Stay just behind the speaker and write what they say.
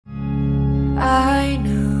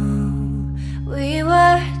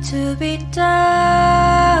to be done,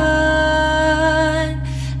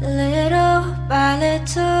 little by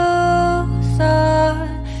little. Thought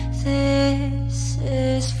this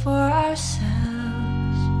is for ourselves.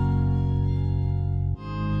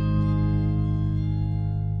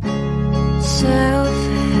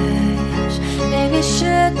 Selfish, maybe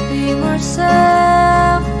should be more selfish.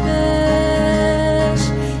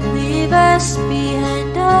 Leave us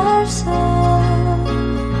behind ourselves.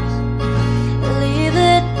 Leave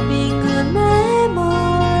it be good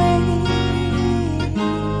memory.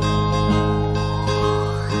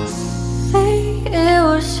 Think it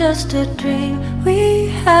was just a dream. We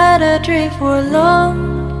had a dream for a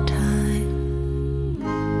long time,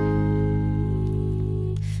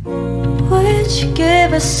 which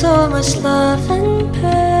gave us so much love and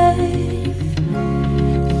pain.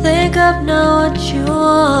 Think of now what you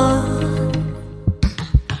want.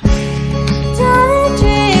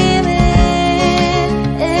 Daydreaming,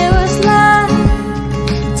 it was like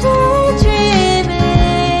daydreaming.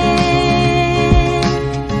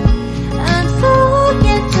 Unforgettable,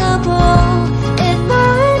 it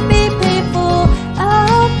might be painful. I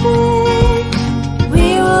think we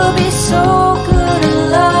will be so good in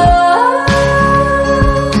love.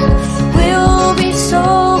 We will be so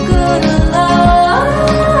good in love.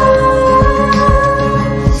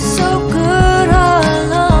 So good all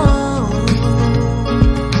alone.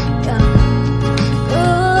 Yeah.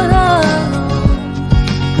 Good all alone.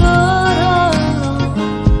 Good all alone.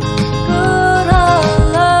 Good all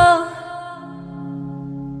alone.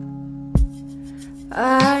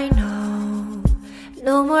 I know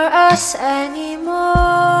no more us anymore,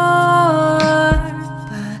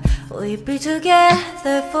 but we'd be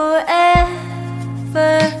together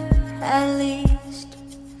forever, at least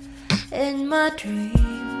in my dreams.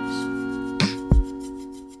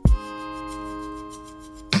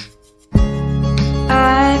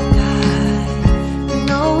 I've got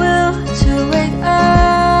no will to wake up,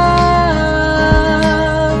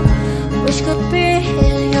 which could be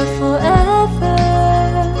in here forever.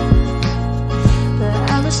 But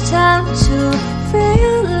I was time to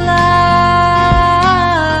realize,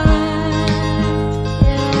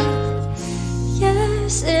 yeah,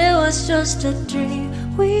 yes, it was just a dream.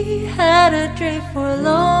 We had a dream for a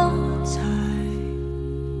long time,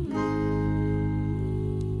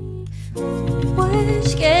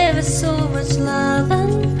 which gave us so much love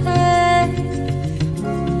and pain.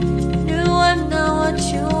 You want know what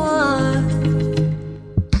you want.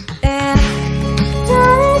 Yeah.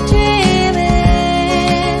 Daydreaming,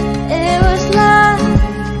 it was like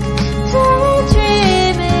daydreaming.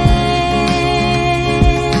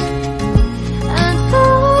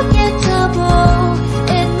 Unforgettable,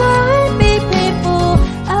 it might be painful.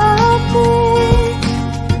 I think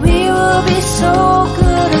we will be so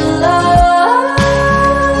good in love.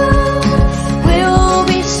 We will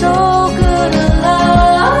be so good in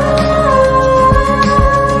love.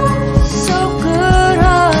 So good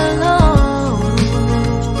all alone.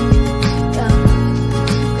 Yeah.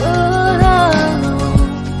 Good all alone.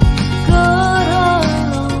 Good all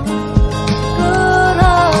alone. Good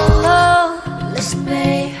all alone. Listen,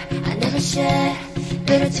 babe, I never shared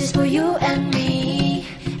bitter tears for you and me,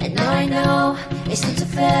 and now I know it's not so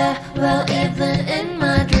fair. Well, even in